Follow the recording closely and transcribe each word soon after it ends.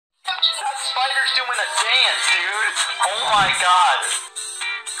a dance, dude. Oh my god.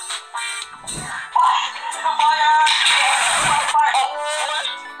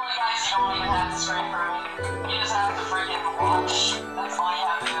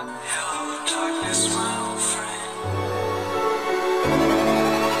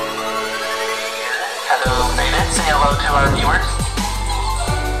 Hello, Faded. Say hello to our viewers.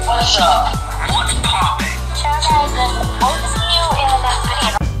 What's up? What's poppin'?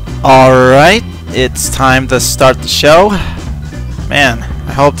 Alright, it's time to start the show. Man,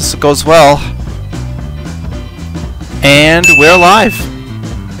 I hope this goes well. And we're live.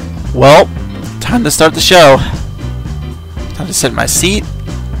 Well, time to start the show. Time to sit in my seat.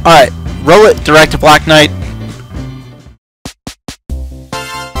 Alright, roll it, Director Black Knight.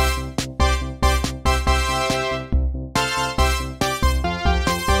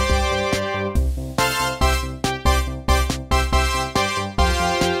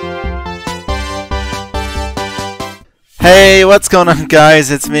 Hey, what's going on,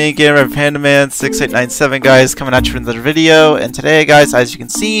 guys? It's me, Gamertag6897, guys, coming at you with another video. And today, guys, as you can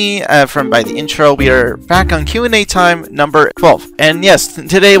see by the intro, we are back on Q&A time number 12. And yes,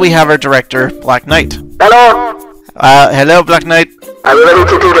 today we have our director, Black Knight. Hello! Hello, Black Knight. I'm ready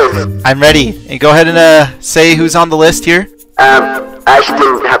to do this. I'm ready. And go ahead and say who's on the list here. I actually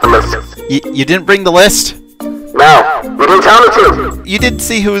didn't have the list. You didn't bring the list? No, you didn't tell me to. You did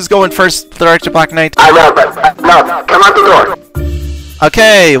see who was going first, Director Black Knight? I know, but no, come out the door.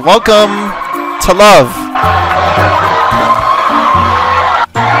 Okay, welcome to love.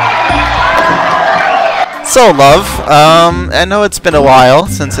 So, love, I know it's been a while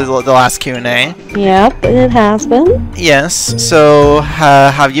since the last Q&A. Yep, it has been. Yes, so,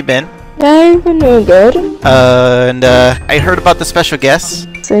 how have you been? I've been doing good. And I heard about the special guests.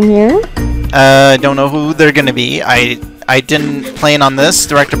 Same here. I don't know who they're gonna be. I didn't plan on this.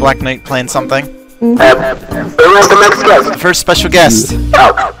 Director Black Knight planned something. Who is the next guest? The first special guest.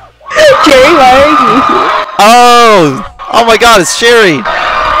 Oh. Jerry, why are you here? Oh my God, it's Sherry.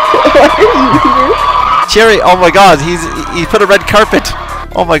 Why are you here? Sherry, oh my God, he put a red carpet.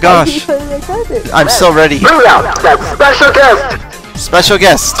 Oh my gosh. I'm so ready. Bring out that special guest. Special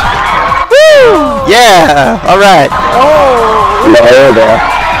guest. Woo! Yeah. All right. Oh. Hello there.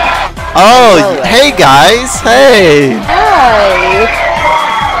 Oh, hey guys. Hey. Hi.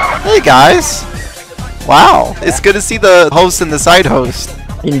 Hey guys. Wow. It's good to see the host and the side host.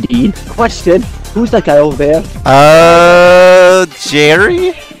 Indeed. Question. Who's that guy over there?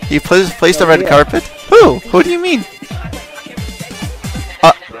 Jerry? He placed a red carpet? Who? Who do you mean?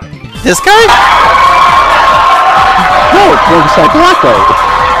 This guy? No, it's like Blacko.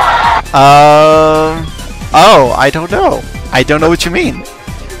 Oh, I don't know. I don't know what you mean.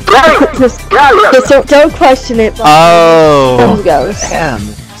 Just don't question it. Oh. Goes. Damn.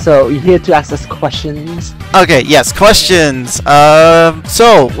 So, you're here to ask us questions? Okay, yes, questions.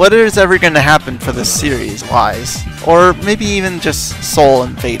 So, what is ever going to happen for this series, wise? Or maybe even just Soul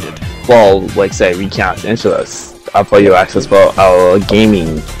and Faded? Well, like say, we can't answer this. I thought you asked us about our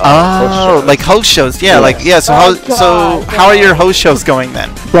gaming host shows. Like host shows, yeah, Yes. So how are your host shows going then?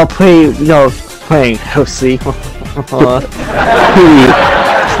 Well, playing hostly.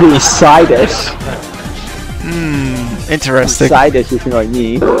 pretty side-ish. Interesting. Side-ish, if you know what I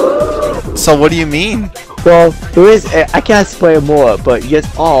mean. So what do you mean? Well, there is, I can't explain more, but yes,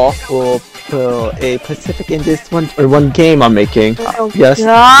 all will put a Pacific in this one game I'm making. Oh, yes.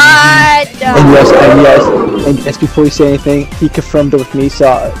 God, no. And yes, before you say anything, he confirmed it with me,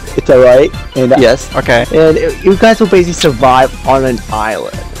 so it's alright. And Yes. Okay. And you guys will basically survive on an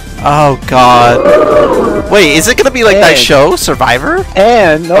island. Oh God. Wait, is it gonna be like that show, Survivor?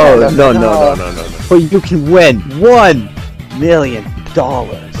 And no. No. But you can win $1 million.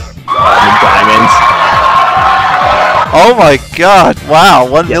 Diamonds. Oh my God! Wow,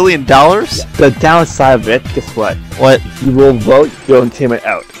 $1 million? The downside of it, guess what? What? You will vote your team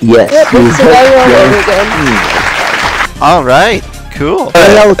out. Yes. Yep, you it's vote all over again. All right. Cool.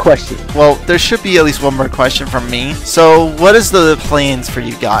 Another question. Well, there should be at least one more question from me. So, what is the plans for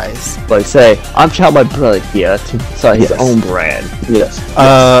you guys? Like say, I'm trying my brother here to start his own brand. Yes.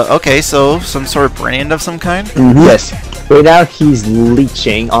 Okay, so some sort of brand of some kind? Yes. Right now he's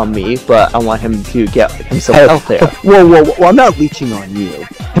leeching on me, but I want him to get himself out there. Whoa, I'm not leeching on you.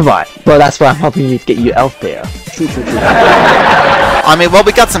 Come on. But that's why I'm helping you to get you out there. True. I mean, well,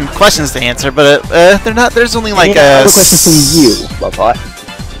 we got some questions to answer, but they're not. There's only like a question from you, Bubba.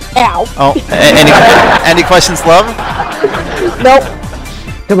 Ow. Oh, any questions, Love? Nope.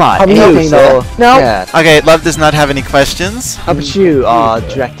 Come on. I'm helping though. No. Yeah. Okay, Love does not have any questions. How about you,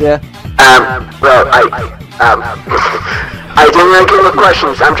 Director? Well, I didn't really get the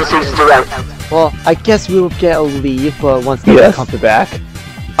questions. I'm just used to them. Well, I guess we will get a leave, but once they come back.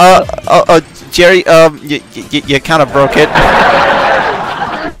 Jerry, you kind of broke it.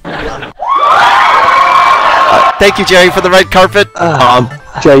 Thank you, Jerry, for the red carpet.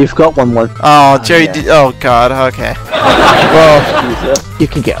 Jerry, you've got one more. Oh, Jerry, yeah. oh God, okay. Well, you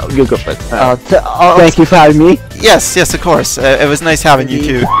can go. You go first. Thank you for having me. Yes, of course. It was nice having you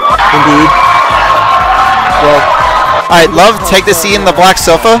too. Indeed. Well, alright, love, take the seat in the black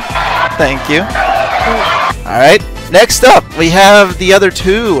sofa. Thank you. Alright, next up, we have the other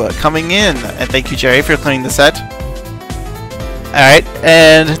two coming in. And thank you, Jerry, for clearing the set. Alright,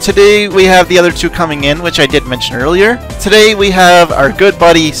 and today we have the other two coming in, which I did mention earlier. Today we have our good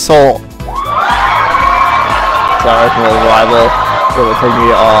buddy, Soul. Sorry for the arrival. It would take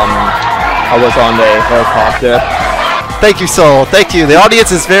me, I was on the helicopter. Thank you, Soul. Thank you. The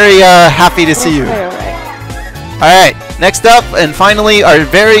audience is very happy to see you. Alright, next up, and finally, our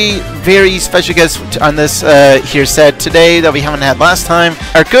very, very special guest on this here set today that we haven't had last time,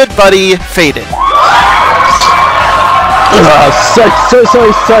 our good buddy, Faded.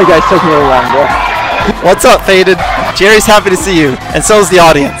 Sorry guys, took me a little longer. What's up, Faded? Jerry's happy to see you, and so is the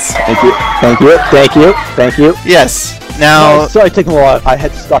audience. Thank you. Yes. Now, sorry it took me a while. I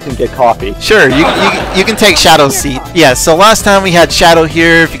had to stop and get coffee. Sure, you can take Shadow's seat. Yeah, so last time we had Shadow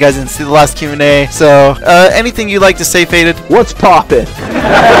here, if you guys didn't see the last Q&A. So, anything you'd like to say, Faded? What's poppin'?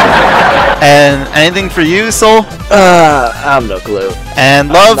 And anything for you, Soul? I have no clue. And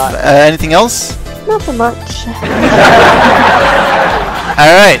Love, anything else? Not so much.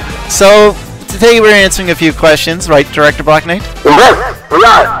 Alright, so today we're answering a few questions, right, Director Black Knight? Yes, we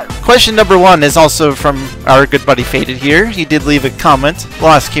are. Question number 1 is also from our good buddy Faded here. He did leave a comment,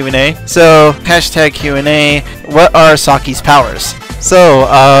 last Q&A. So, hashtag Q&A, what are Saki's powers? So,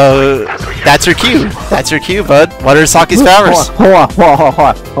 that's your cue. That's your cue, bud. What are Saki's powers? Hold on.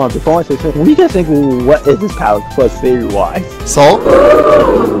 Before I say something, what do you guys think, what is his power plus theory-wise? Soul?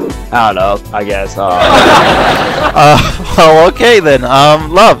 I don't know, I guess, well, okay then.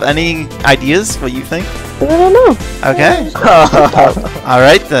 Love, any ideas what you think? I don't know. Okay.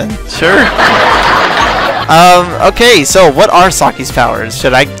 Alright then, sure. Okay, so what are Saki's powers?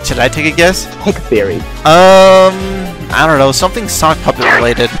 Should I take a guess? Take a theory. I don't know, something sock puppet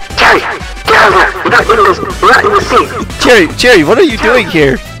related. Jerry, get out of here. We're not in the seat. Jerry, what are you doing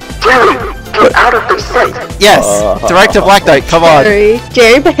here? Jerry, get out of the seat. Yes, Director Black Knight, come on.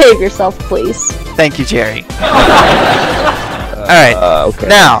 Jerry, behave yourself, please. Thank you, Jerry. Alright, okay.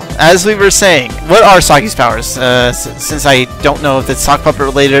 Now, as we were saying, what are Saki's powers? Since I don't know if it's sock puppet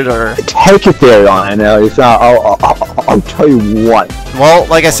related or... Take a theory on it, no, it's not, I'll tell you what. Well,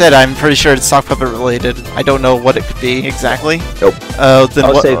 like I said, I'm pretty sure it's sock puppet related. I don't know what it could be exactly. Nope. Then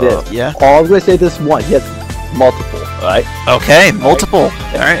I'll say this. Yeah? I'm gonna say this one, he has multiple, alright? Okay, multiple.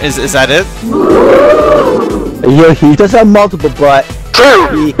 Alright, is that it? Yeah, he does have multiple, but...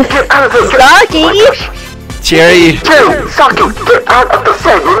 Jerry, get out of the seat. Saki! Jerry... Jerry, Saki, get out of the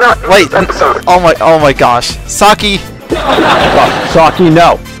seat. We're not in Wait, this episode. oh my gosh. Saki... Saki,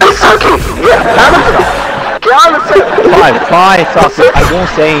 no. Hey, Saki, get out of the seat. Get out of the seat. Fine, Saki, I won't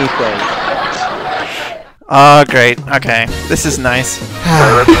say anything. Oh, great. Okay, this is nice.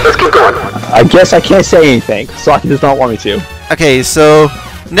 Let's keep going. I guess I can't say anything. Saki does not want me to. Okay, so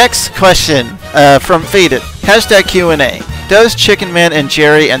next question from Faded. Hashtag Q&A. Does Chicken Man and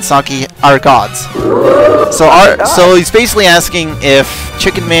Jerry and Saki are gods? So he's basically asking if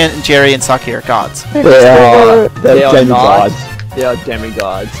Chicken Man and Jerry and Saki are gods. They're demigods. They are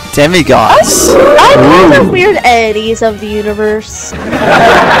demigods. Demigods. I know the weird entities of the universe.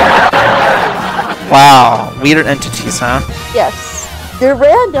 Wow, weird entities, huh? Yes. They're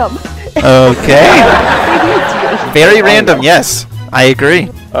random. Okay. Very random, yes. I agree.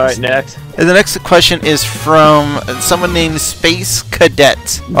 Alright, next. And the next question is from someone named Space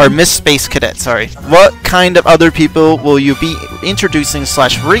Cadet, or MissSpaceCadet, sorry. What kind of other people will you be introducing /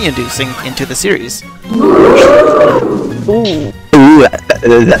 reintroducing into the series? Ooh,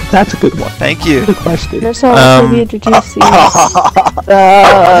 that's a good one. Thank you. Good question. That's how we introduce these.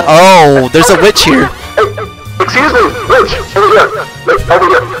 Oh, there's a witch here. Excuse me, Rich, over here.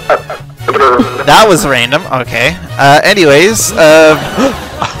 That was random. Okay. Anyways,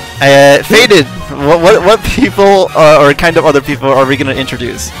 Faded. What people or kind of other people are we gonna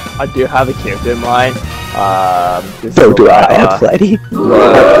introduce? I do have a character in mind. So do I. I have plenty.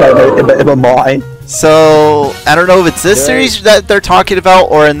 In my mind. So I don't know if it's this series that they're talking about,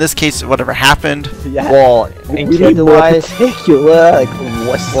 or in this case, whatever happened. Yeah. Well, in character-wise, particular, like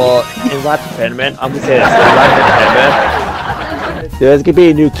what's well, in Life Defendment, I'm gonna say that's in Life Defendment. There's gonna be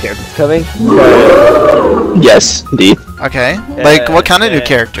a new character coming. Yes, indeed. Okay. Like, what kind of new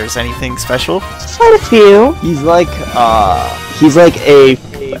characters? Anything special? Quite a few. He's like a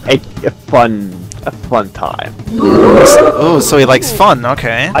fun time. Oh, so he likes fun.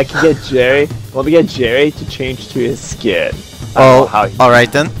 Okay. I can get Jerry. Let me get Jerry to change to his skin. Oh, all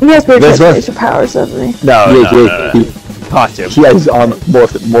right then. He has pretty This one- transformation powers, doesn't he? No. Costume. He has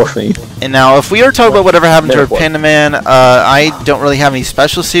morphine. And now, if we are talking about whatever happened to our Panda Man, I don't really have any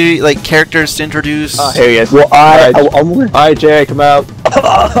special series like characters to introduce. Here he is. Well, Alright, Jerry, come out.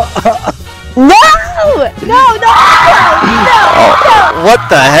 No! No! What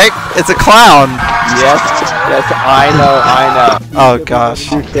the heck? It's a clown. Yes, I know. Oh gosh.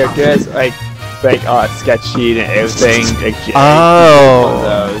 New characters like sketch sheet and everything. Like, Oh.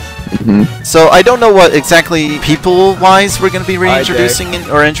 those. So I don't know what exactly people-wise we're going to be reintroducing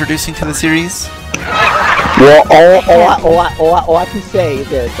or introducing to the series. Well, all I can say is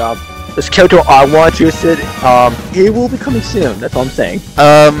this character I want to sit. He will be coming soon. That's all I'm saying.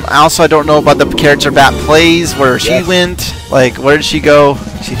 Also, I don't know about the character Bat plays, where she went. Like, where did she go?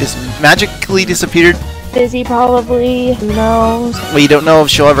 She just magically disappeared. Busy, probably. Who knows? We don't know if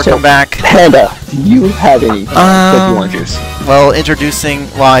she'll ever come back. Panda, do you have any character launchers? Well, introducing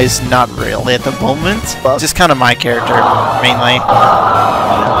wise, not really at the moment. Just kind of my character, mainly.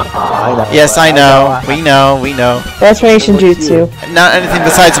 I know. Yes, I know. We know. Transformation Jutsu. Not anything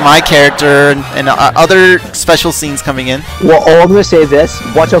besides my character and other special scenes coming in. Well, all I'm gonna say is this: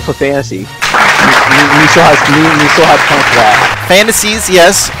 watch out for fantasy. We still have time for that. Fantasies,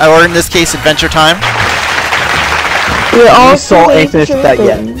 yes, or in this case, Adventure Time. We also saw made Infinite that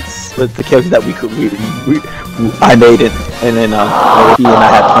yet. With the character that I made it, and then he and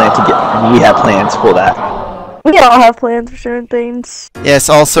I we had plans for that. We all have plans for certain things. Yes,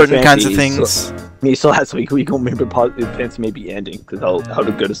 all certain kinds of things. We still have, so we can remember positive plans maybe ending because how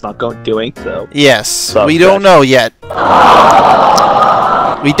the good is not doing. So yes, we don't know yet.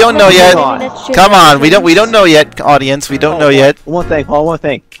 We don't know yet. Come on, we don't know yet, audience. We don't know yet. One thing.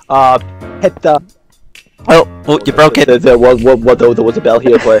 Hit the. Oh, you broke it. There was a bell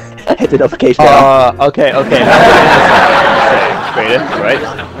here, but hit the notification bell. Okay. Right?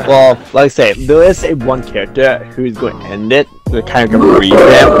 Well, like I say, there is one character who's going to end it. We're kind of going to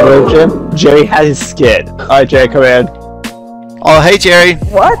revamp version. Jerry has his skin. Alright, Jerry, come in. Oh, hey, Jerry.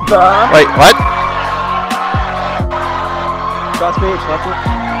 What the? Wait, what? Trust me.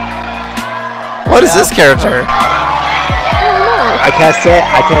 What is this character? I can't say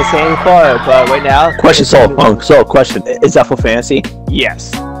any further, but right now. Question, question. Is that for fantasy?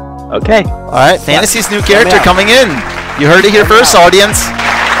 Yes. Okay. Alright, Fantasy's new character coming in. You heard it here first, audience.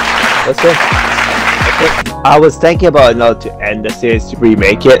 That's it. I was thinking about to end the series to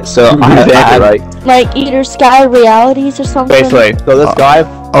remake it, so I right. Like either Sky Realities or something. Basically, so this guy,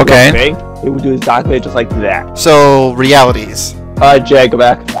 okay, he would do exactly just like that. So realities. Alright, Jay, go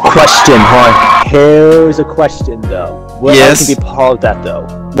back. Question, huh? Here's a question though. Will he be part of that though?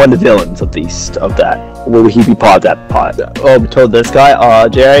 One of the villains of that. Will he be part of that part? Oh, we told this guy,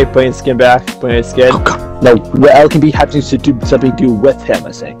 Jerry, bring his skin back. Bring his skin. No, Will can be happening to do something to do with him,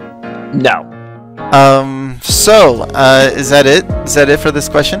 I say. No. So, is that it? Is that it for this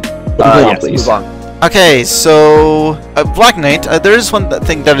question? Yes, please. Move on. Okay, so, Black Knight, there is one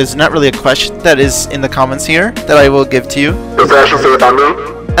thing that is not really a question that is in the comments here that I will give to you. Does that actually say about me?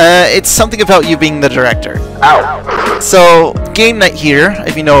 It's something about you being the director. Ow. So, Game Knight here,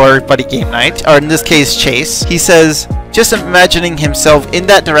 if you know our buddy Game Knight, or in this case Chase, he says, just imagining himself in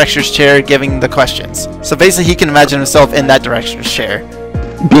that director's chair giving the questions. So basically he can imagine himself in that director's chair.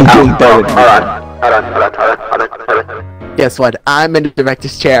 Being better. Hold on. Guess what? I'm in the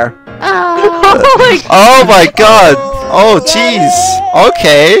director's chair. Oh my god! Oh jeez!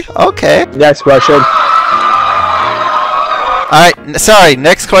 Okay. Next question. Alright, sorry,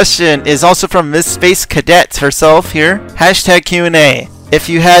 next question is also from MissSpaceCadet herself here. Hashtag Q&A. If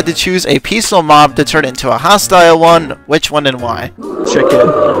you had to choose a peaceful mob to turn into a hostile one, which one and why?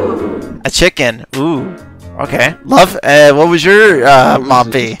 Chicken. A chicken. Ooh. Okay. Love, what was your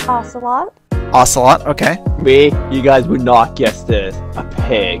mob be? Ocelot. Ocelot, okay. You guys would not guess this. A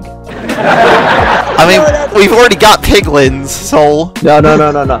pig. I mean, we've already got piglins, Soul. No.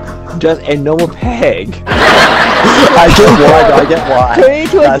 Just a normal pig. I get why. Turn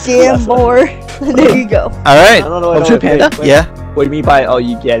into a damn boar. There you go. Alright. No, Panda? Yeah. What do you mean by,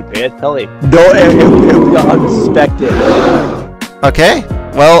 you get it, Panda? Tell me. No, it was unexpected. Okay.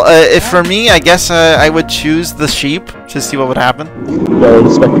 Well, if for me, I guess I would choose the sheep to see what would happen. No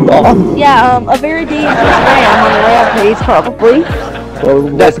unexpected ball. Yeah, a very dangerous ram on a rampage, probably. Well,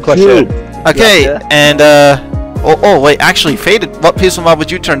 that's the question. Okay, and Oh, wait, actually, Faded, what peaceful mob would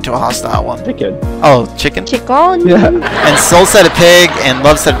you turn to a hostile one? Chicken. Oh, chicken? Chicken. Yeah. And Soul said a pig, and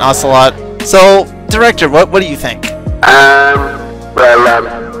Love said an ocelot. So, Director, what do you think?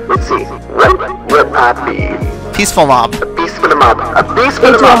 Let's see. What would I be? Peaceful mob. A peaceful mob. A peaceful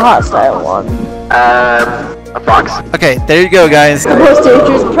Into a mob. hostile one. A fox. Okay, there you go, guys. The most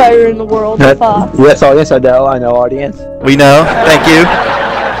dangerous predator in the world, the fox. Yes, audience, I know, audience. We know. Thank you.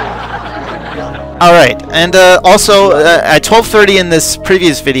 Alright, and also, at 12:30 in this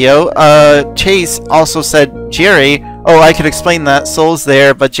previous video, Chase also said Jerry. Oh, I could explain that. Soul's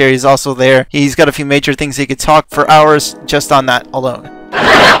there, but Jerry's also there. He's got a few major things he could talk for hours just on that alone.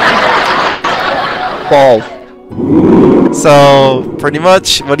 Balls. So, pretty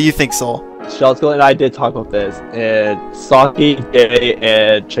much, what do you think, Soul? Shelsko and I did talk about this, and Saki, Jay,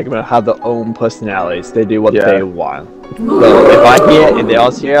 and Chicken have their own personalities. They do what they want. So if I hear it and they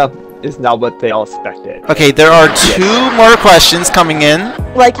all hear, it's not what they all expected. Okay, there are two more questions coming in.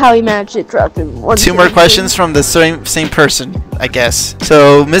 Like how he managed it throughout the one. Two more questions from the same person, I guess.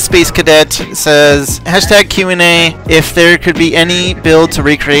 So, MissSpaceCadet says, hashtag QandA, if there could be any build to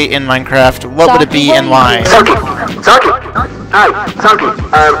recreate in Minecraft, what would it be and why? Saki. Hi, Saki.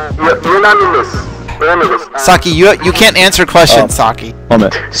 You're not in this. Saki, you can't answer questions, Saki.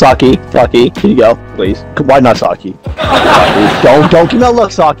 Moment. Saki, here you go, please. Why not Saki? Don't give me a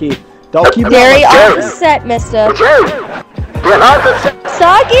look, Saki. Don't keep me Jerry, a look. off the set, mister. Jerry, get off the set.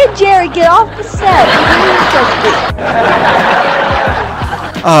 Saki and Jerry, get off the set.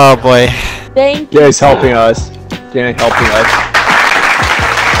 Oh boy. Thank you. Jerry's helping us.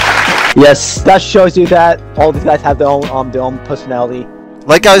 Yes, that shows you that all these guys have their own personality.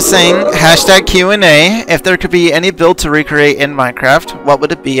 Like I was saying, hashtag QandA, if there could be any build to recreate in Minecraft, what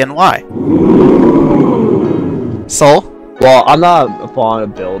would it be and why? Soul? Well, I'm not fond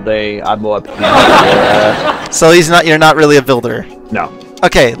of building. I'm more. So you're not really a builder. No.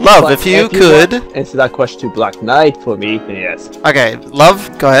 Okay, Love, But if you want could. to answer that question to Black Knight for me, then yes. Okay, Love,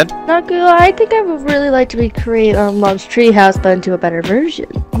 go ahead. Not good. I think I would really like to recreate Love's treehouse, but into a better version.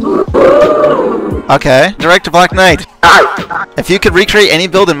 Okay, Director Black Knight. Hi. If you could recreate any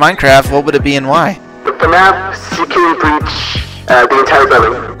build in Minecraft, what would it be and why? The map, security breach, the entire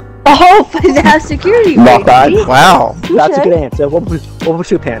building. Oh, that's security. Not bad. Wow, That's a good answer. What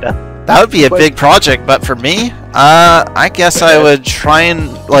would you, Panda? that would be a big project, but for me, I guess I would try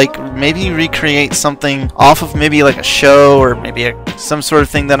and, like, maybe recreate something off of maybe, like, a show or maybe some sort of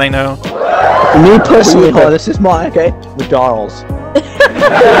thing that I know. Me personally, this is mine, okay? McDonald's.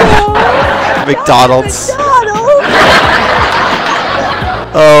 McDonald's.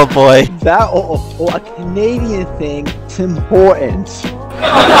 Oh boy. That or a Canadian thing, Tim Hortons.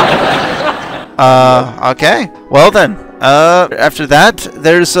 Okay. Well then. After that,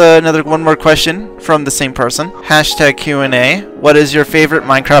 there's one more question from the same person. Hashtag QandA. What is your favorite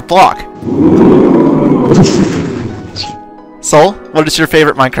Minecraft block? Soul, what is your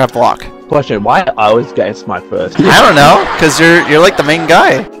favorite Minecraft block? Question, why I always guess my first? I don't know, cause you're like the main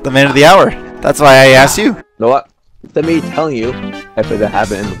guy, the man of the hour. That's why I asked you. You know what? Instead of me telling you if it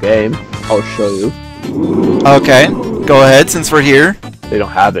happened in the game, I'll show you. Okay, go ahead since we're here. They don't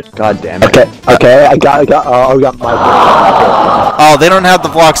have it. God damn it. Okay. I got my. Oh, they don't have the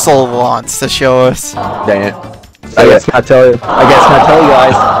block Soul wants to show us. Dang it. I guess can't tell you. I guess can't tell you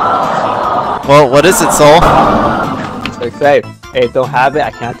guys. Well, what is it, Soul? Like say, hey, don't have it.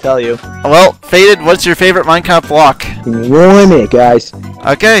 I can't tell you. Well, Faded, what's your favorite Minecraft block? 1 minute, guys.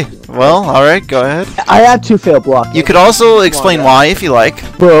 Okay, well, alright, go ahead. I have 2 failed blocks. You could also explain why if you like.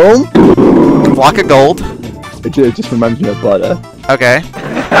 Boom. Block of gold. It just reminds me of butter. Okay.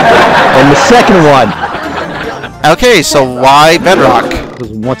 And the second one. Okay, so why bedrock?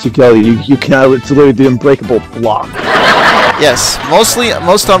 Because once you go, you cannot. It's literally the unbreakable block. Yes,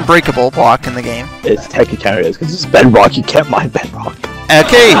 most unbreakable block in the game. It's technically is because it's bedrock. You can't mine bedrock.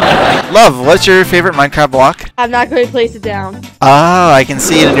 Okay, Love, what's your favorite Minecraft block? I'm not going to place it down. Ah, I can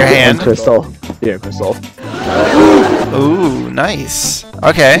see it in your hand. Crystal. Yeah, Crystal. Ooh, nice.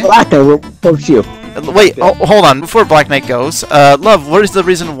 Okay. Black Knight, what was you? Wait, hold on. Before Black Knight goes, Love, what is the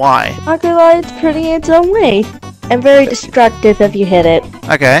reason why? Akula, it's pretty in its own way. And very destructive if you hit it.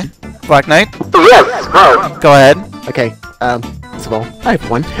 Okay. Black Knight, Yes, bro. go ahead. Okay, first of all, I have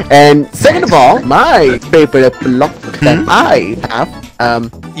one. And second of all, my favorite block that I have,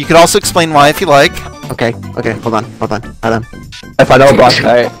 You could also explain why if you like. okay, hold on. If I know Black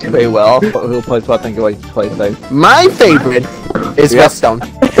Knight very well, who plays what I think he plays like. My favorite is Redstone.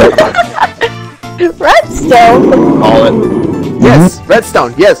 Redstone? Call it. Yes,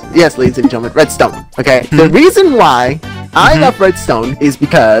 Redstone. Yes, ladies and gentlemen, Redstone. Okay, the reason why I love Redstone is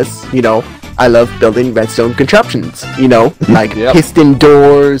because, you know, I love building redstone contraptions. You know, like Yep. piston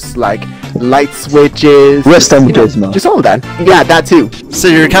doors, like light switches. Redstone you know, gizmo. just all of that. Yeah, that too. So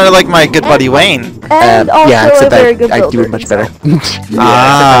you're kind of like my good buddy Wayne. And also yeah, a except very I, good I builder. do it much better.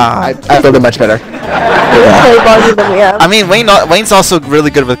 Ah. I build it much better. Way longer than we have. I mean, Wayne's also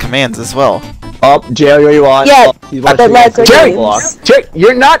really good with commands as well. Oh, Jerry, what you want? Yeah, Oh, he wants but to let's get Jerry! block. Jerry,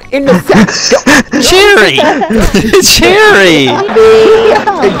 you're not in the set. Go. Cherry! Cherry!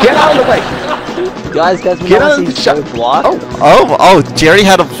 Get out of the way. Guys, we Get want out to of the see shot. Jerry block. Oh, Jerry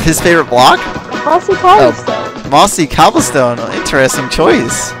had his favorite block? Mossy cobblestone. Mossy cobblestone. Interesting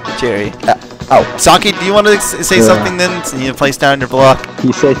choice, Jerry. Saki, do you want to say something then? So you place down your block.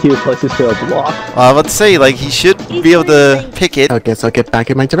 He said he would place his favorite block. I was about to say, like, he should be able to pick it. I guess I'll get back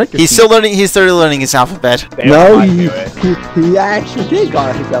in my director. He's still learning. He started learning his alphabet. No, he actually did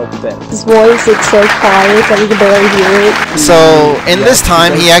got his alphabet. His voice is so quiet that we can barely hear it. So in this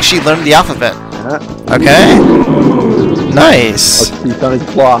time, he actually learned the alphabet. Okay. Nice. He found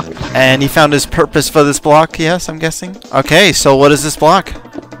his block. And he found his purpose for this block. Yes, I'm guessing. Okay. So what is this block?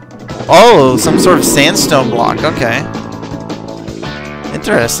 Oh, some sort of sandstone block. Okay.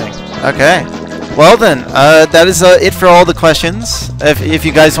 Interesting. Okay. Well then, that is it for all the questions. If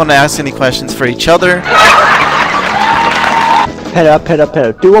you guys want to ask any questions for each other.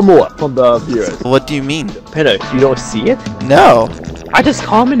 Peter. Do one more from the viewers. What do you mean? Peter, you don't see it? No. I just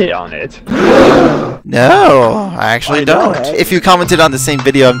commented on it. No, I actually don't. eh? If you commented on the same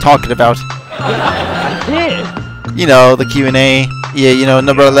video I'm talking about. I did. You know, the Q&A. Yeah, you know,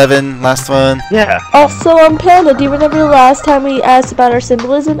 number 11, last one. Yeah. Also, Panda, do you remember the last time we asked about our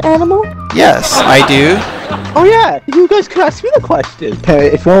symbolism animal? Yes, I do. Oh yeah, you guys could ask me the question. Peter,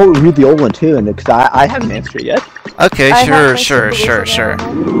 if you want to read the old one too, and because I haven't answered it yet. Okay, I have my sure. symbolism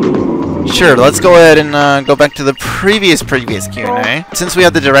animal. Sure, let's go ahead and go back to the previous Q&A. Since we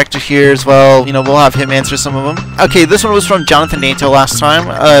have the director here as well, you know, we'll have him answer some of them. Okay, this one was from Jonathan NATO last time,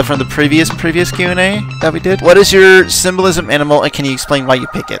 from the previous Q&A that we did. What is your symbolism animal, and can you explain why you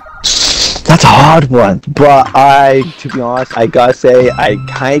pick it? That's a hard one, but to be honest, I gotta say, I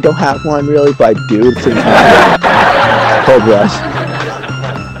kinda don't have one really, but I do. Cobras.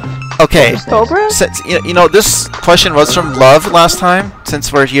 Okay. Cobra? Since, you know, this question was from Love last time,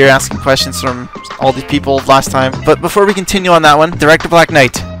 since we're here asking questions from all these people last time. But before we continue on that one, Director Black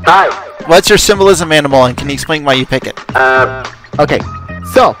Knight, Hi. what's your symbolism animal, and can you explain why you pick it? Okay,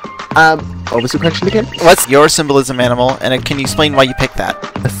 so, what was the question again? What's your symbolism animal, and can you explain why you picked that?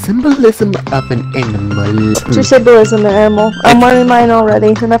 A symbolism of an animal. What's your symbolism animal? I'm learning mine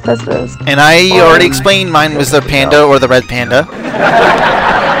already. Enough as this. And I already explained mine was the panda or the red panda.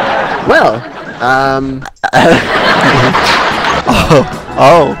 Well,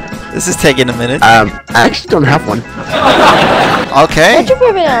 Oh, this is taking a minute. I actually don't have one. Okay. What's your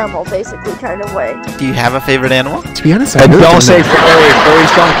favorite animal, basically, kind of way? Do you have a favorite animal? To be honest, I But really don't say know. furry.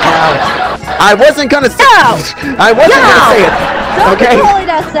 Furries don't count. I wasn't gonna say I wasn't gonna say it. Don't Okay. be calling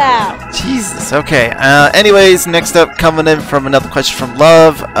us out! Jesus, okay. Anyways, next up, coming in from another question from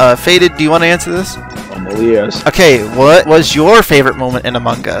Love. Faded, do you want to answer this? Yes. Okay, what was your favorite moment in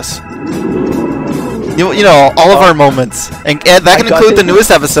Among Us? You know, all of our moments. And that can include the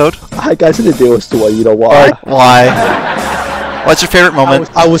newest episode. I got to do with the way, you know why? Why? What's your favorite moment?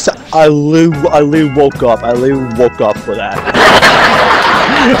 I literally woke up. I literally woke up for that.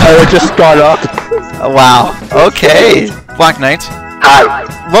 I just got up. Wow. Okay. Black Knight, Hi.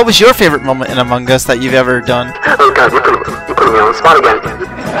 what was your favorite moment in Among Us that you've ever done? Oh god, you're putting me on the spot again.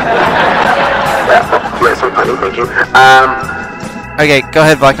 Yes, I'm funny, thank you. Okay, go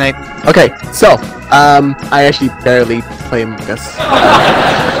ahead, Black Knight. Okay, so, I actually barely play Among Us.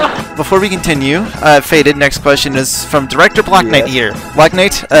 Before we continue, Faded, next question is from Director Black Knight here. Black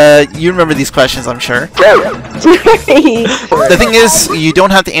Knight, you remember these questions, I'm sure. The thing is, you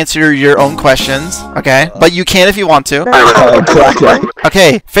don't have to answer your own questions, okay? But you can if you want to. Black.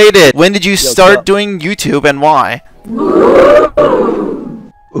 Okay, Faded, when did you start doing YouTube and why?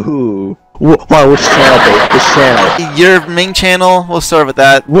 Ooh. Why? Which channel, babe? Which channel? Your main channel, we'll start with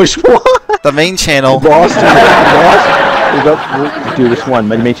that. Which one? The main channel. Lost. We'll do this one.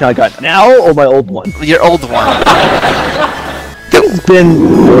 My main channel I got now or my old one? Your old one. It's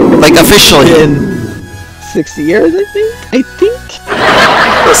been Like, officially. been 60 years, I think. I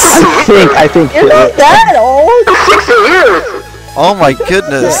think. You're not that old! 60 years! Oh my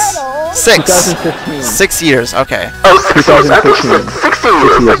goodness. 6. 2015. 6 years, okay. Oh, 6 years. I think 2015. 60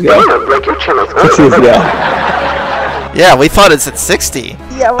 years. 6 years ago. Damn, like your channel's 6 years ago. Yeah, we thought it's at 60.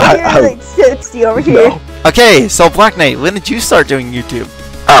 Yeah, we're here like 60 over here. Okay, so Black Knight, when did you start doing YouTube?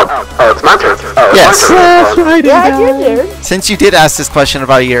 Oh, it's my turn. Oh, Yes. it's my turn. Yeah, you're there. Since you did ask this question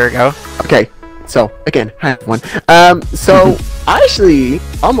about a year ago. Okay. So again, hi everyone. So I actually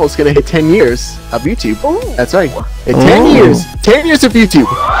almost gonna hit 10 years of YouTube. That's right. In 10 years. 10 years of YouTube.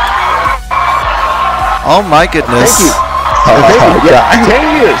 Oh my goodness. Thank you. Thank you. Yeah,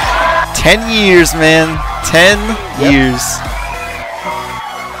 10 years. 10 years, man. 10 years.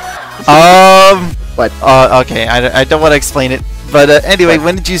 What? Okay, I don't want to explain it. But anyway,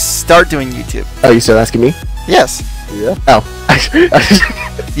 when did you start doing YouTube? Oh, you still asking me? Yes. Yeah. Oh.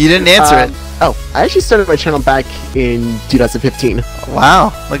 You didn't answer it. Oh, I actually started my channel back in 2015.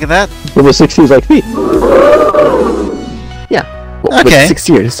 Wow, look at that. Over 6 years like me. Yeah. Well, Okay. with 6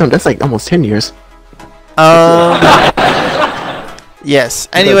 years. So that's like almost 10 years. Yes.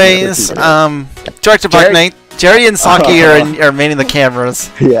 Anyways, Director Black Knight, Jerry and Saki are manning the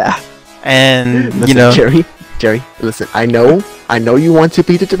cameras, Yeah. and Listen, you know. Jerry, listen. I know you want to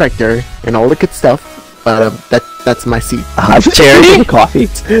be the director and all the good stuff, but that's my seat. Jerry? Coffee.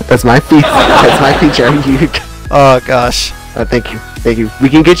 That's my feet. That's my feet, Jerry. Oh gosh. Thank you. We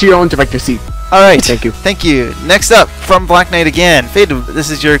can get you your own director seat. All right. Thank you. Thank you. Next up, from Black Knight again. Faded, this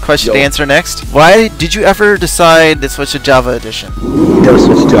is your question to answer next. Why did you ever decide to switch to Java Edition? Never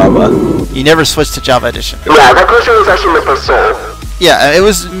switched to Java. You never switched to Java Edition. Yeah, that question was actually meant for Soul. Yeah, it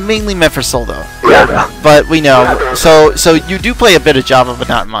was mainly meant for Soul though. Yeah. But we know. So you do play a bit of Java, but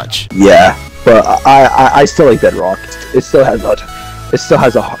not much. Yeah, but I still like Bedrock. It still has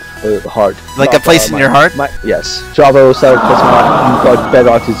a heart. Like a place in your heart? Yes. Java was plus but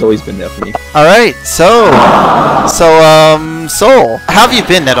Bedrock has always been there for me. All right. So Soul, how have you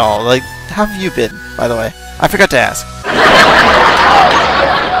been at all? Like, how have you been? By the way, I forgot to ask.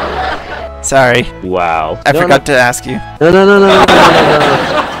 Sorry. Wow. I forgot to ask you.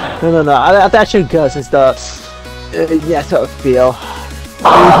 No. That should go since the yeah, sort of feel.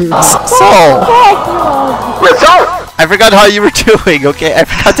 Soul. Wait, Soul! I forgot how you were doing. Okay, I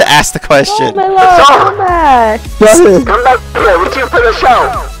forgot to ask the question. My love, come back. Come back here, we do for the show.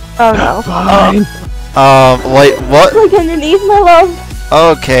 Oh no. Fine. Wait, what? Look underneath, my love.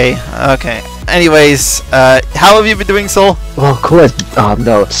 Okay. Anyways, how have you been doing, Soul? Oh, cool.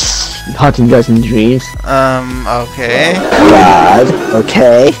 No. Haunting you guys in dreams. Okay. God.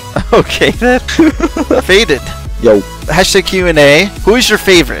 Okay. Okay then. Faded. Yo. Hashtag QandA. Who is your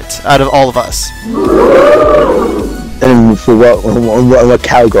favorite out of all of us? And for what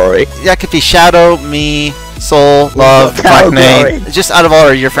category? That could be Shadow, me, Soul, Love, Black Knight. Just out of all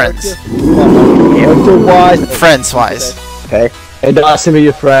of your friends. Character-wise. Friends-wise. Okay. And send me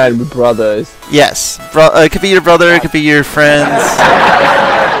your friend, with brothers. Yes. It could be your brother, it could be your friends.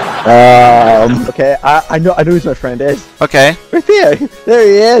 Okay, I know who my friend is. Okay. Right there! There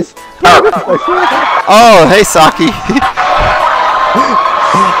he is! Oh, hey Saki.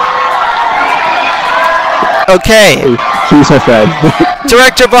 Okay. He's my friend.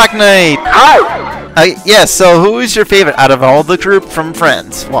 Director Black Knight. Hi! Yes, so who is your favorite out of all the group from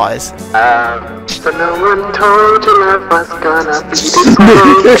Friends wise? So no one told you love was gonna be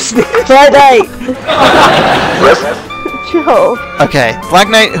this Friday. Joe. Okay, Black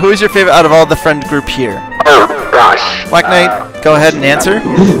Knight, who is your favorite out of all the friend group here? Oh, gosh. Black Knight, go ahead and answer.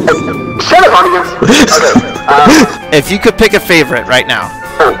 Shut up, audience! Okay, If you could pick a favorite right now.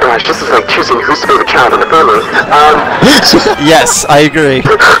 oh gosh, this is like choosing who's the favorite child in the family. Yes, I agree.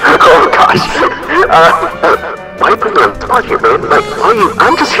 Oh gosh. Why are you putting me on the spot here, man? Like, why are you?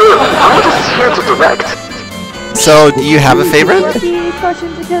 I'm just here to direct. So, do you have a favorite? The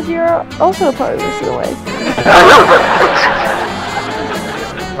questions because you're also a part of this in a way. I know, but...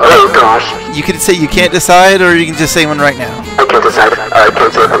 Oh gosh. You could say you can't decide, or you can just say one right now. I can't decide. I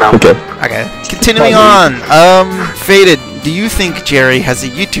can't say it now. Okay. Okay. Continuing on. Faded, do you think Jerry has a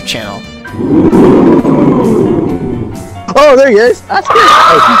YouTube channel? Oh, there he is! That's good!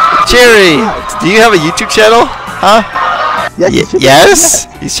 Jerry, do you have a YouTube channel? Huh? Yes?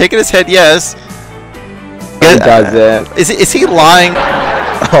 He's shaking his head yes. He does it. Is he lying?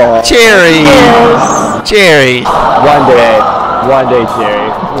 Oh. Jerry! Yes. Jerry! One day, Jerry.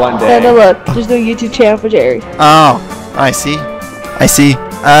 One day. No, look, there's no YouTube channel for Jerry. Oh, I see.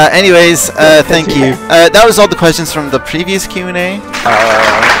 Anyways, thank you. That was all the questions from the previous Q&A.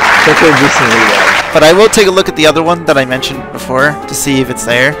 But I will take a look at the other one that I mentioned before to see if it's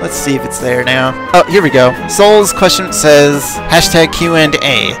there. Let's see if it's there now. Oh, here we go. Soul's question says, hashtag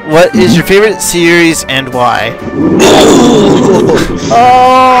QandA. What is your favorite series and why?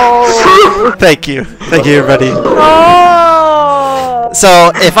 Oh. Thank you. Thank you, everybody. Oh.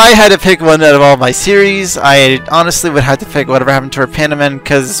 So, if I had to pick one out of all my series, I honestly would have to pick Whatever Happened to Our Panda Man,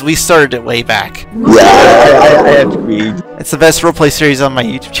 because we started it way back. Yeah, I agree. It's the best roleplay series on my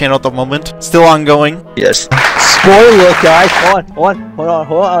YouTube channel at the moment. Still ongoing. Yes. Spoiler, guys. Hold on,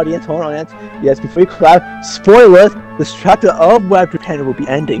 audience. Yes, before you clap, spoiler, this chapter of Web Panda will be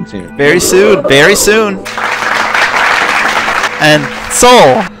ending soon. Very soon. And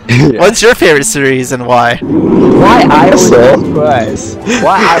Soul, what's your favorite series and why? Why I was surprised?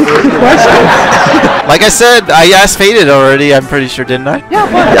 Why I was surprised? Like I said, I asked Faded already, I'm pretty sure, didn't I? Yeah,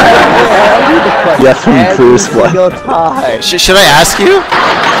 please, what? Should I ask you?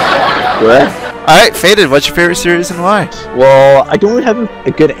 What? Alright, Faded, what's your favorite series and why? Well, I don't really have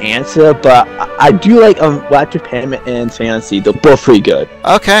a good answer, but I do like Web Panda and Fantasy. They're both pretty good.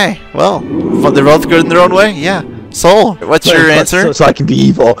 Okay, well, they're both good in their own way, yeah. Soul, what's your answer? So I can be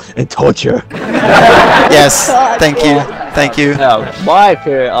evil and torture. Yes, thank you. My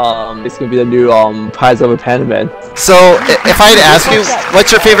favorite is gonna be the new Prize of a Panda Man. So, if I had to ask you,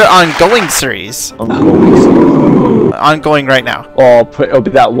 what's your favorite ongoing series? Ongoing right now. Well, it'll be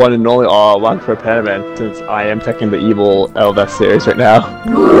that one and only One for Panda Man, since I am technically the evil of that series right now.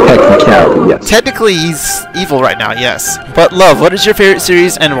 Yes. Technically, he's evil right now, yes. But Love, what is your favorite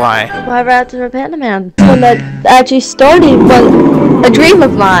series and why? Whatever Happened to Our Panda Man. One that actually started was a dream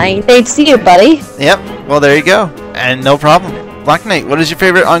of mine. They'd see you, buddy. Yep, well there you go. And no problem. Black Knight, what is your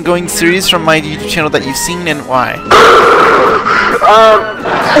favorite ongoing series from my YouTube channel that you've seen and why?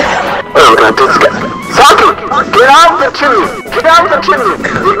 Oh god, this guy. Saki! Get out the chimney! Get out the chimney!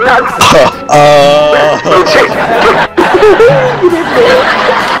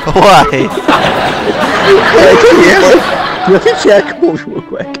 Why? You have to check real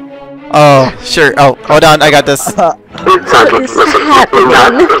quick. Oh, sure. Oh, hold on, I got this. Saki,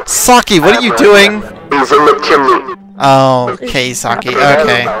 listen. Saki, what are you doing? He's in the chimney. Oh, okay, Saki,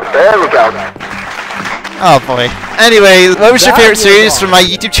 okay. There we go. Oh boy. Anyway, what was your favorite series from my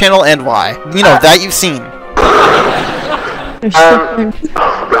YouTube channel and why? You know, that you've seen. Oh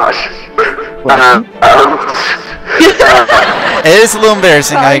gosh. It is a little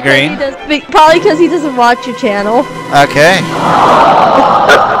embarrassing, I agree. Probably because he doesn't watch your channel. Okay.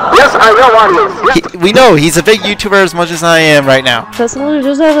 Yes, I will want you. We know, he's a big YouTuber as much as I am right now. That's someone who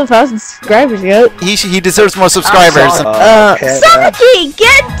doesn't have 1,000 subscribers yet. He deserves more subscribers. Saki,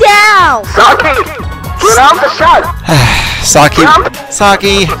 get down! Saki! Get out the shot! Saki,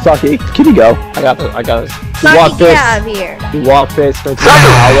 can you go? I got it. Saki, get out of here. You walk face for 2 Get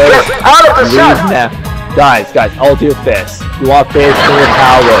hours. out of the shot! Now. Guys, I'll do this. You walk face for 2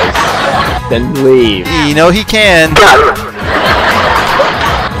 hours. Then leave. you know he can.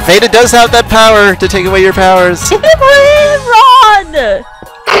 Veda does have that power to take away your powers. Run!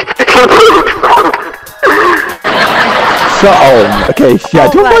 So, okay, yeah,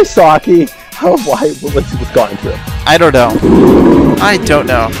 don't buy Saki. What's gone into it? I don't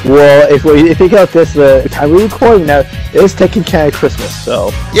know. Well, if you think about this, the time we're recording now is taking care of Christmas,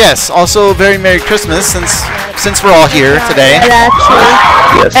 so. Yes, also very Merry Christmas since we're all here today. And actually,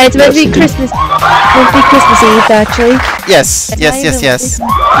 Yes. it's meant to be Christmas. Meant to be Christmas Eve, actually. Yes.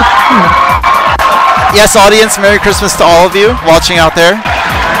 Yes, audience, Merry Christmas to all of you watching out there.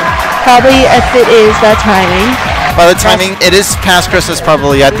 Probably if it is that timing. By the timing, it is past Christmas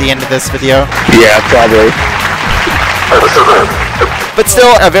probably at the end of this video. Yeah, probably. But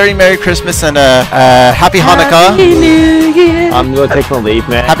still, a very Merry Christmas and a Happy Hanukkah. Happy New Year. I'm gonna take my leave,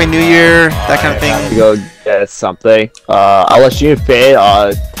 man. Happy New Year, that kind of thing. To go get something. I'll let you and Faye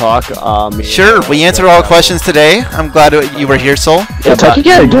talk. Sure, we answered all questions today. I'm glad you were here, Soul. Yeah, talk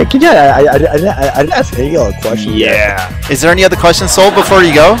again. I didn't ask any other questions. Yeah. Is there any other questions, Soul, before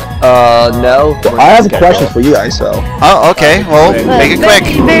you go? No. Well, I have questions for you guys, so. Oh, okay. Well, make it quick.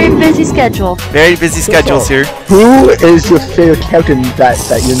 Very busy schedule. Very busy schedules here. Who is your favorite character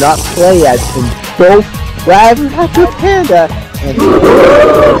that you not play as in both Whatever Happened to Panda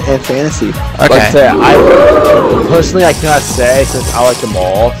and Fantasy? Okay. Like I say, personally I cannot say since I like them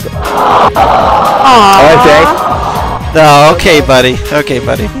all. So. No, okay, buddy.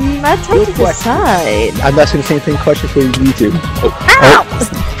 That's hard to decide. I'm asking the same thing question for YouTube. Ow!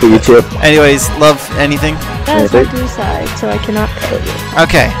 For YouTube. Anyways, Love, anything? That's hard to decide, so I cannot tell you.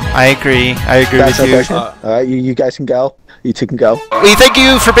 Okay, I agree That's with you. Alright, you guys can go. You two can go. We thank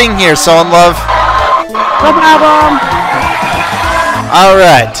you for being here, Soul and Love. No problem.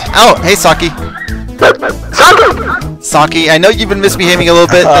 Alright. Oh, hey, Saki. Saki, I know you've been misbehaving a little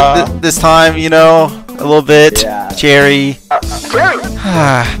bit this time, you know, a little bit. Yeah. Jerry.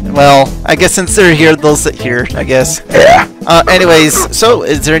 Well, I guess since they're here, they'll sit here, I guess. Yeah. Anyways, so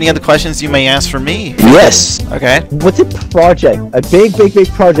is there any other questions you may ask for me? Yes. Okay. What's a project? A big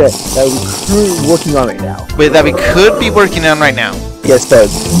project that we're working on right now? Wait, that we could be working on right now. Yes,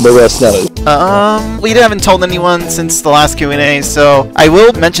 the rest knows. We haven't told anyone since the last Q&A, so I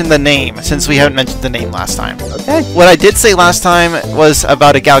will mention the name since we haven't mentioned the name last time. Okay. What I did say last time was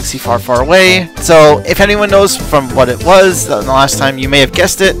about a galaxy far, far away. So if anyone knows from what it was the last time, you may have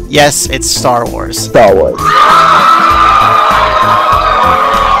guessed it. Yes, it's Star Wars. Star Wars.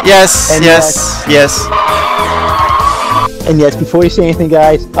 Yes, And yes. And yes, before you say anything,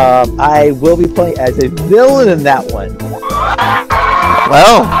 guys, I will be playing as a villain in that one.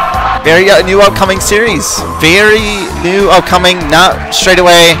 Well, very new upcoming series. Very new upcoming, not straight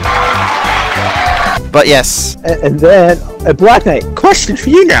away. But yes. And then, Black Knight, question for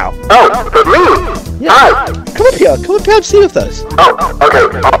you now. Oh, for me? Yeah. Hi. Come up here, have a seat with us. Oh, okay.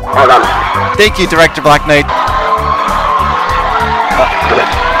 Oh, hold on. Thank you, Director Black Knight.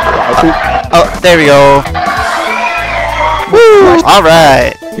 Oh, there we go. Woo!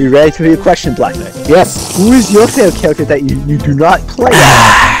 Alright. You ready for your question, Black Knight? Yes. Who is your favorite character that you do not play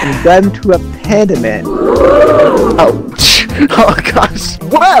as and got into a Panda Man? Oh. Oh gosh.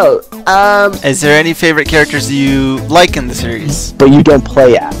 Well, Is there any favorite characters you like in the series, But you don't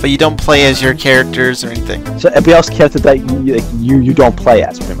play as. but you don't play as your characters or anything? So every else character that you don't play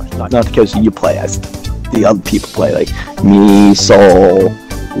as, pretty much. Not the characters you play as. The other people play, like me, Soul,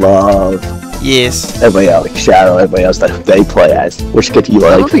 Love, Yes. everybody else, like Shadow, everybody else that they play as. Which character you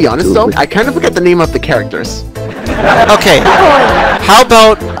I'm like? gonna be honest though, I kind of forget the name of the characters. Okay. How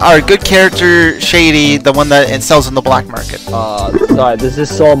about our good character, Shady, the one that it sells in the black market? Sorry, this is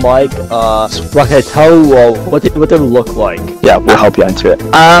Soul Mike. Black Knight, tell what they look like. Yeah, we'll help you answer it.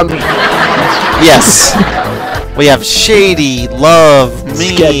 Yes. We have Shady, Love,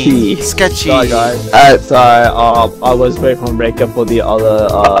 me, Sketchy. Sorry guys. Sorry, I was waiting for makeup for the other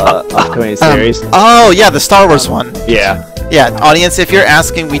upcoming series. Oh, yeah, the Star Wars one. Yeah. Yeah, audience, if you're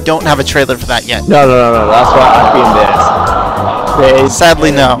asking, we don't have a trailer for that yet. No, that's why I've been this.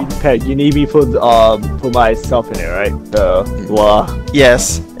 Sadly, no. You need me put myself in it, right? So, blah.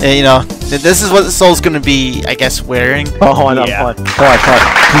 Yes. You know, this is what Soul's gonna be, I guess, wearing. Oh, hold on. You do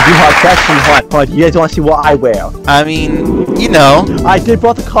have questions, hold on. You guys want to see what I wear? I mean, you know. I did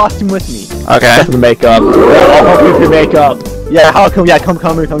brought the costume with me. Okay. The makeup. I'll help you with the makeup. Yeah, how come? Yeah, come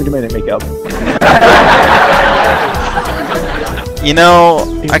to my makeup. You know,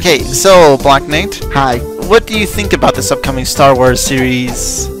 okay, so, Black Knight, Hi. what do you think about this upcoming Star Wars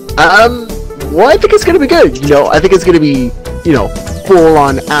series? Well, I think it's gonna be good. You know, I think it's gonna be, you know,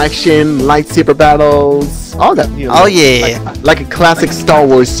 full-on action, lightsaber battles, all that. You know, Oh, yeah. like a classic Star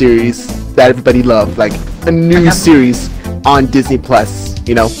Wars series that everybody loved, like a new series on Disney Plus.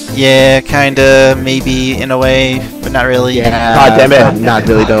 You know. Yeah, kinda, maybe, in a way, but not really. Yeah. God damn it. Not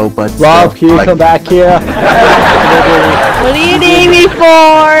really though, but. Rob, can you like, come back here? What do you need me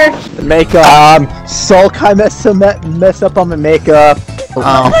for? Makeup. Soul kind of mess up on my makeup. Oh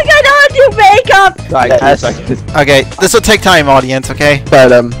my god, I don't do makeup! Okay, this will take time, audience, okay?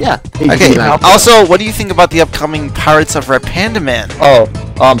 But yeah. Okay, also, what do you think about the upcoming Pirates of Red Panda Man? Oh,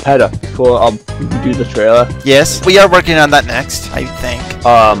 Peta, before you do the trailer. Yes, we are working on that next, I think.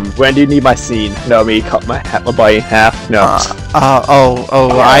 When do you need my scene? No, me cut my body in half? No.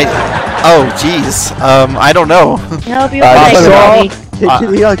 Jeez. I don't know. Help you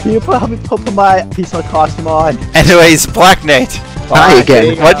with Can you help me put my piece of costume on? Anyways, Black Knight, Hi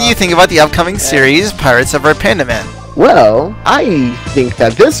again. what do you think about the upcoming series, Pirates of Red Panda Man? Well, I think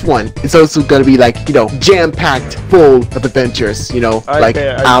that this one is also gonna be like, you know, jam-packed full of adventures, you know, like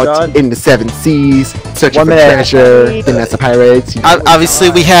out in the 7 seas, searching for treasure, and as a pirate. Obviously,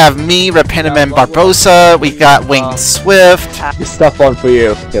 we have me, Red Panda Man Barbosa, we got Winged Swift, This stuff on for you.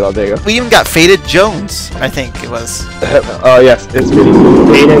 Okay, there you go. we even got Faded Jones, I think it was. Oh yes, it's really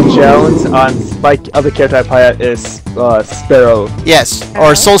Aiden Jones. My other character I play is Sparrow. Yes,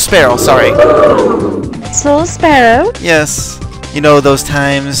 or Soul Sparrow, sorry. Soul Sparrow. Yes, you know those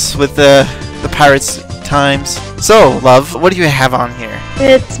times with the pirates times. So, love, what do you have on here?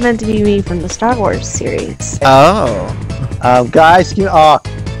 It's meant to be me from the Star Wars series. Oh. Guys,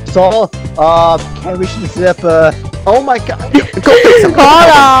 Soul, can't reach the Zephyr. Oh my god. Go fix him.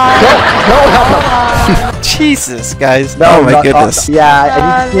 Hold on! Go help him. Jesus, guys. Oh my goodness.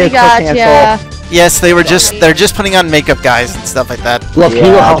 Yeah, We gotcha. Yes, they're just putting on makeup, guys, and stuff like that. Look, can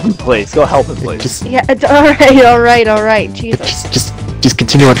you help him, please? Go help him, please. Just Yeah, alright. Jesus. just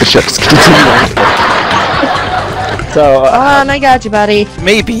continue on the show. Just continue on. So I got you, buddy.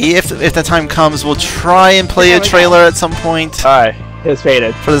 Maybe if the time comes, we'll try and play a trailer at some point. alright. Here's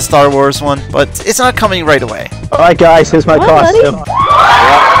Faded. For the Star Wars one, but it's not coming right away. Alright guys, here's my costume.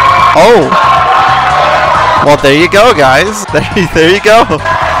 Oh! Well, there you go, guys. There you go.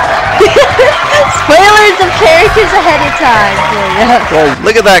 Spoilers of characters ahead of time. Well,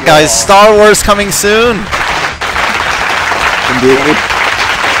 look at that, guys. Star Wars coming soon. Indeed.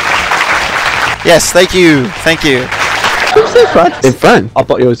 Yes, thank you. Thank you. It's fun. I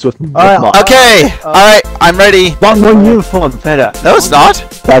thought it was with Okay, alright, I'm ready. One more uniform, better. No, it's not.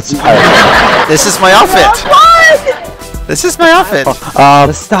 That's pirate. This is my outfit. This is my outfit.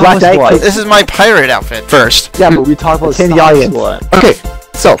 Black Knight. This is my pirate outfit first. Yeah, but we talked about the audience. Okay,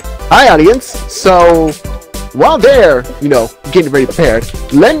 so, hi audience. So, while they're, getting ready prepared,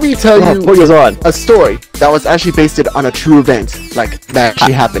 let me tell you a story that was actually based on a true event, like, that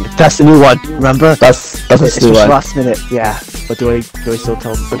actually happened. That's the new one, remember? That's the new one. Last minute, yeah. But do I still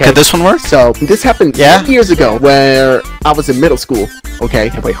tell them? Okay, this one work? So, this happened 10 years ago, where I was in middle school,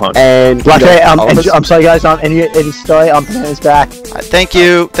 okay? Wait, hold on. And, Black I'm sorry guys, any story, Pandaman's back. Thank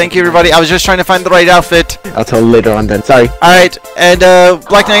you, everybody. I was just trying to find the right outfit. I'll tell later on then, sorry. Alright, and,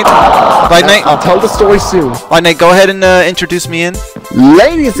 Black Knight. I'll tell the story soon. Black Knight, go ahead and introduce me in.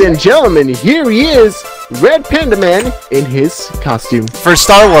 Ladies and gentlemen, here he is, Red Panda Man in his costume. For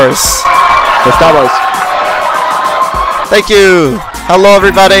Star Wars. For Star Wars. Thank you. Hello,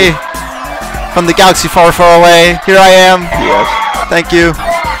 everybody. From the galaxy far, far away. Here I am. Yes. Thank you.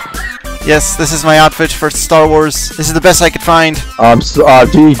 Yes, this is my outfit for Star Wars. This is the best I could find.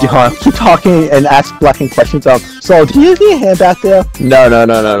 Do you keep talking and ask Black Knight questions? So, do you need a hand back there? No.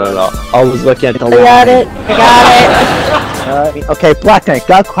 I was looking at the I got it. okay, Black Knight,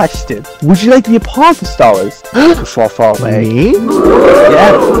 got a question. Would you like to be a part of the Star Wars? Far away. Me?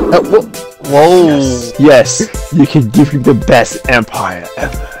 Yeah. Whoa. Yes. You can give you the best empire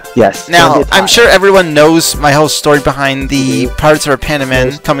ever. Yes. Now, I'm sure everyone knows my whole story behind the Pirates of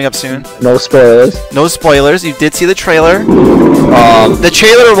Pandaman coming up soon. No spoilers. No spoilers. You did see the trailer. The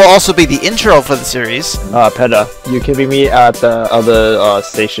trailer will also be the intro for the series. Panda, you can be me at the other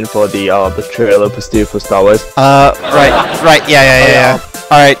station for the trailer pursuit for Star Wars. Right. Yeah.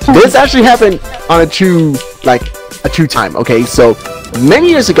 All right. This actually happened on a true time. Okay, so many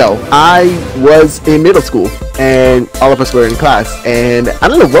years ago, I was in middle school, and all of us were in class, and I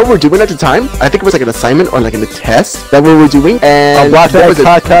don't know what we were doing at the time. I think it was like an assignment or like a test that we were doing, and cut.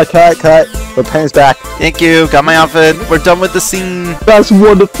 The pen's back. Thank you. Got my outfit. We're done with the scene. That's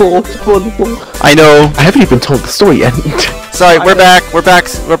wonderful. I know. I haven't even told the story yet. Sorry, we're back,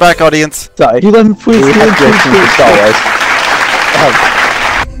 audience. Sorry. You let him please Star Wars.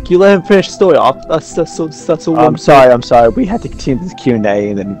 You let him finish the story off. That's so I'm sorry. We had to continue this Q&A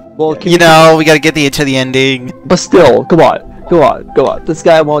and then... Well, we gotta get to the ending. But still, come on. This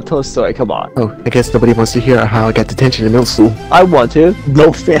guy won't tell a story, come on. Oh, I guess nobody wants to hear how I got detention in middle school. I want to.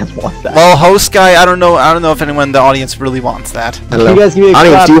 No fans want that. Well, host guy, I don't know if anyone in the audience really wants that. Hello. You guys give me a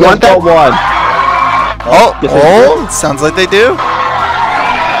audience, do you want that? One. Oh, sounds like they do.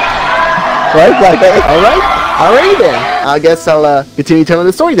 Right? Alright then. I guess I'll continue telling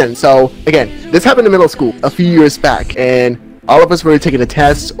the story then. So, again, this happened in middle school a few years back, and all of us were taking a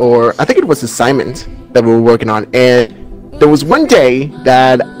test, or I think it was assignment that we were working on, and there was one day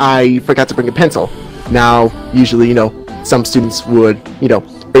that I forgot to bring a pencil. Now, usually, some students would,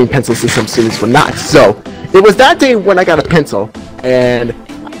 bring pencils and some students would not. So, it was that day when I got a pencil, and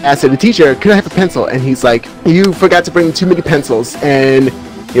I asked the teacher, could I have a pencil? And he's like, you forgot to bring too many pencils, and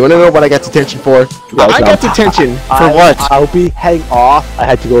you wanna know what I got detention for? I got detention for what? I'll be heading off. I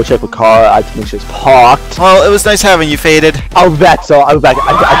had to go check the car. I had to make sure it's parked. Well, it was nice having you, Faded. I'll be back. I got my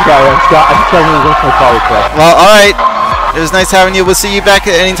car. Well, alright. It was nice having you. We'll see you back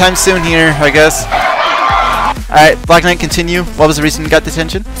anytime soon here, I guess. Alright, Black Knight, continue. What was the reason you got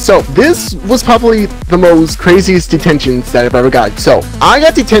detention? So, this was probably the most craziest detentions that I've ever got. So, I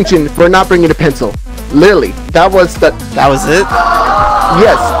got detention for not bringing a pencil. Literally. That was it?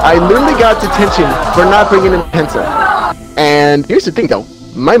 Yes, I literally got detention for not bringing a pencil. And here's the thing though,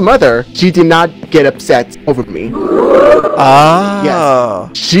 my mother, she did not get upset over me.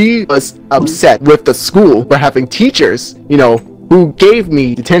 Yes, she was upset with the school for having teachers, who gave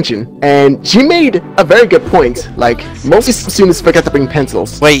me detention. And she made a very good point, like, most students forget to bring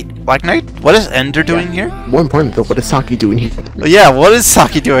pencils. Wait, Black Knight? What is Ender doing here? More important though, what is Saki doing here? Yeah, what is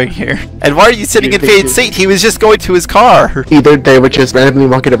Saki doing here? And why are you sitting in Fade's seat? He was just going to his car. Either they were just randomly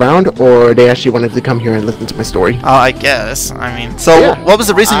walking around, or they actually wanted to come here and listen to my story. I guess. I mean, so yeah, what was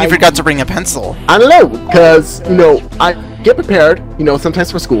the reason you forgot to bring a pencil? I don't know, because, I get prepared, sometimes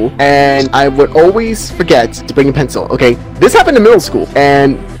for school, and I would always forget to bring a pencil, okay? This happened in middle school,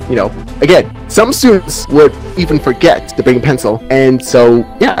 and, you know, again, some students would even forget to bring a pencil, and so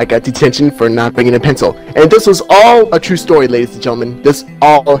yeah, I got detention for not bringing a pencil. And this was all a true story, ladies and gentlemen. This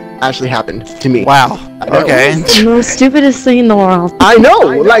all actually happened to me. Wow. Okay. The most stupidest thing in the world. I know.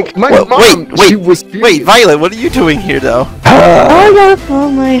 Like my mom, wait, Violet, what are you doing here though? I gotta follow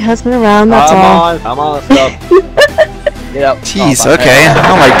my husband around. That's all. I'm on stuff. Yep. Jeez, okay.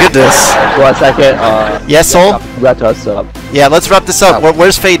 Oh my goodness. 1 second. Yes, Soul? Wrap us up. Yeah, let's wrap this up.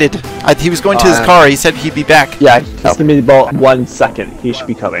 Where's Faded? He was going to his car. He said he'd be back. Yeah, just give me about 1 second. He should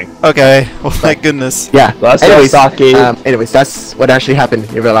be coming. Okay. Oh my goodness. Yeah. Anyways, that's what actually happened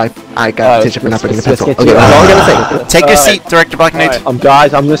in real life. I got detention for not bringing a pencil. Okay, that's all I'm gonna say. Take your seat, Director Black Knight.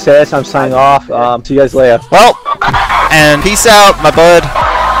 Guys, I'm gonna say this. I'm signing off. See you guys later. Well, and peace out, my bud.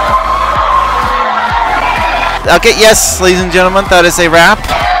 Okay, yes, ladies and gentlemen, that is a wrap.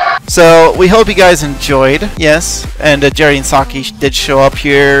 So, we hope you guys enjoyed, yes, and Jerry and Saki did show up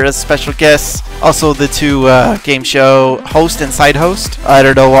here as special guests. Also, the two game show host and side host. I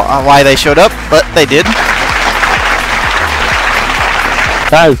don't know why they showed up, but they did.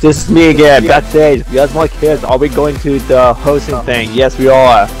 Guys, this is me again, backstage. You guys want kids? Are we going to the hosting thing? Yes, we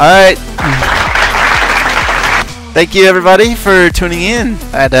are. Alright. Thank you, everybody, for tuning in.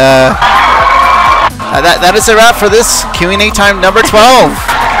 And, that is a wrap for this Q&A time number 12.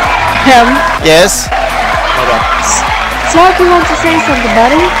 Yes. Saki wants to say something,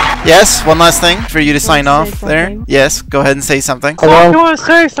 buddy. Yes, one last thing for you to sign off there. Yes, go ahead and say something. Hello? You want to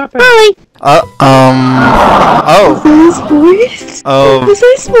say something? Hi. Oh. Is that his voice? Oh. Is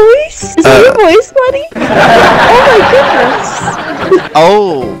that his voice? Is that your voice, buddy? Oh my goodness.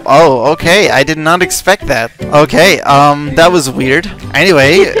 Oh, okay. I did not expect that. Okay, that was weird.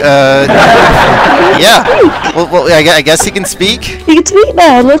 Anyway, yeah. Well, I guess he can speak. You can speak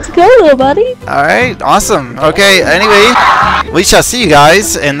now. Let's go, little buddy. Alright, awesome. Okay, anyway, we shall see you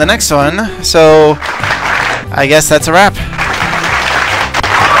guys in the next one. So, I guess that's a wrap.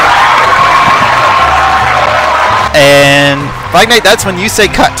 And Black Knight, that's when you say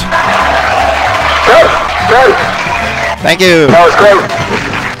cut. Great. Thank you. That was great.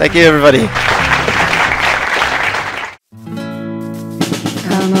 Thank you, everybody.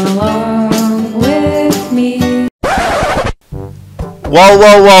 Come along with me.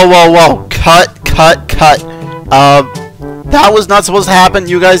 Whoa. Cut. That was not supposed to happen.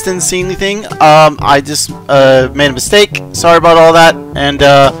 You guys didn't see anything. I just made a mistake. Sorry about all that. And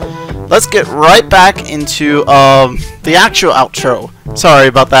let's get right back into the actual outro. Sorry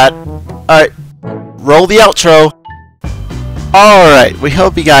about that. Alright, roll the outro. Alright, we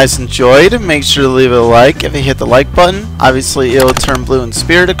hope you guys enjoyed. Make sure to leave it a like if you hit the like button. Obviously, it will turn blue in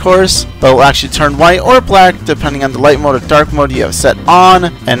spirit, of course, but it will actually turn white or black depending on the light mode or dark mode you have set on.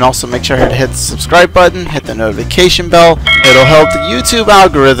 And also make sure to hit the subscribe button, hit the notification bell. It'll help the YouTube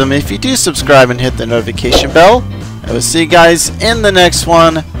algorithm if you do subscribe and hit the notification bell. I will see you guys in the next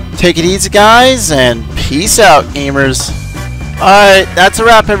one. Take it easy, guys, and peace out, gamers. Alright, that's a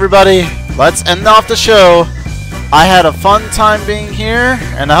wrap, everybody. Let's end off the show. I had a fun time being here,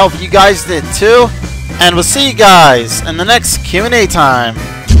 and I hope you guys did too. And we'll see you guys in the next Q&A time.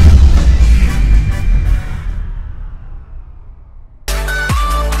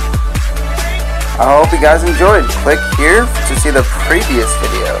 I hope you guys enjoyed. Click here to see the previous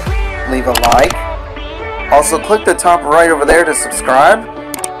video. Leave a like. Also, click the top right over there to subscribe.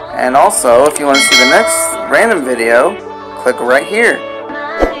 And also, if you want to see the next random video, click right here.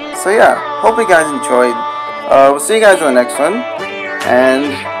 So yeah, hope you guys enjoyed. We'll see you guys in the next one.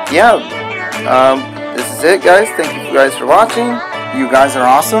 And yeah, this is it, guys. Thank you guys for watching. You guys are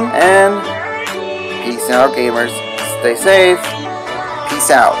awesome. And peace out, gamers. Stay safe.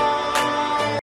 Peace out.